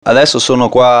Adesso sono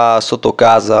qua sotto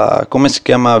casa, come si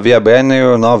chiama? Via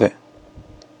Brennero 9?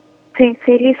 Sì,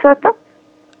 sì, lì sotto.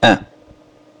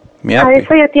 Mi apri?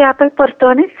 Adesso io ti apro il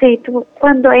portone, sì, tu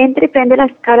quando entri prendi la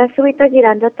scala subito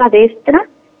girando a tua destra,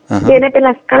 viene per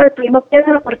la scala al primo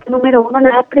piano, la porta numero 1,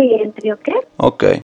 la apri e entri, ok? Ok.